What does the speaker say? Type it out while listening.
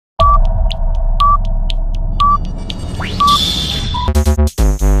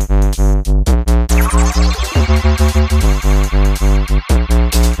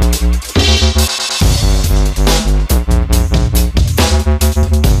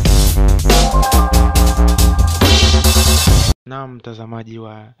Na mtazamaji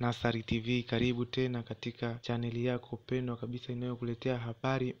wa Nassari TV, karibu tena katika chaneli yako pendwa kabisa inayokuletea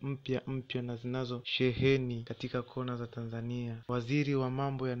habari mpya na zinazo sheheni katika kona za Tanzania. Waziri wa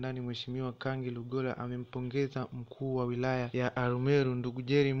mambo ya ndani Mheshimiwa Kangi Lugola amempongeza mkuu wa wilaya ya Arumeru ndugu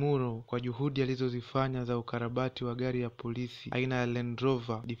Muro kwa juhudi alizozifanya za ukarabati wa gari ya polisi aina ya Land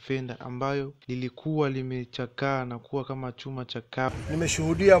Rover Defender ambayo lilikuwa limechakaa na kuwa kama chuma cha kapu.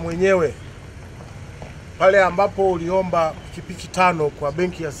 Nimeshuhudia mwenyewe pale ambapo uliomba pikipiki 5 kwa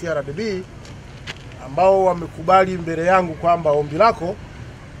benki ya CRDB, ambao wamekubali mbele yangu kwamba ombi lako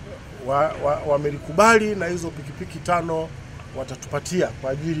wamelikubali, na hizo pikipiki 5 watatupatia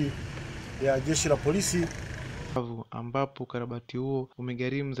kwa ajili ya jeshi la polisi, ambapo ukarabati huo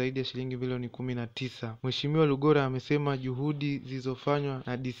umegharimu zaidi ya shilingi milioni 19. Mheshimiwa Lugola amesema juhudi zilizofanywa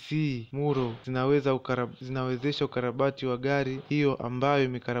na DC Muro zinawezesha ukarabati wa gari hiyo ambayo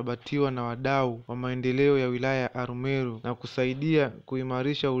imekarabatiwa na wadau wa maendeleo ya wilaya ya Arumeru na kusaidia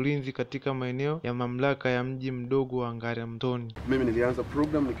kuimarisha ulinzi katika maeneo ya mamlaka ya mji mdogo wa Ngaramtoni. Mimi nilianza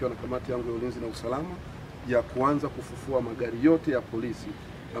program nikiwa na kamati yangu ya ulinzi na usalama ya kuanza kufufua magari yote ya polisi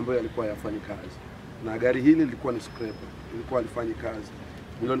ambayo yalikuwa hayafanyi kazi. Na gari hili lilikuwa ni scraper, lilikuwa halifanyi kazi.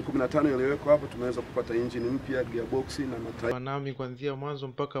 Milioni 15 iliyowekwa hapo, tumeweza kupata engine mpya, gearbox na matairi. Nami kuanzia mwanzo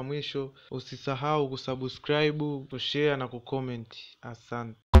mpaka mwisho, usisahau kusubscribe, kushare na kucomment.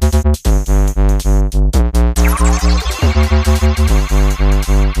 Asante.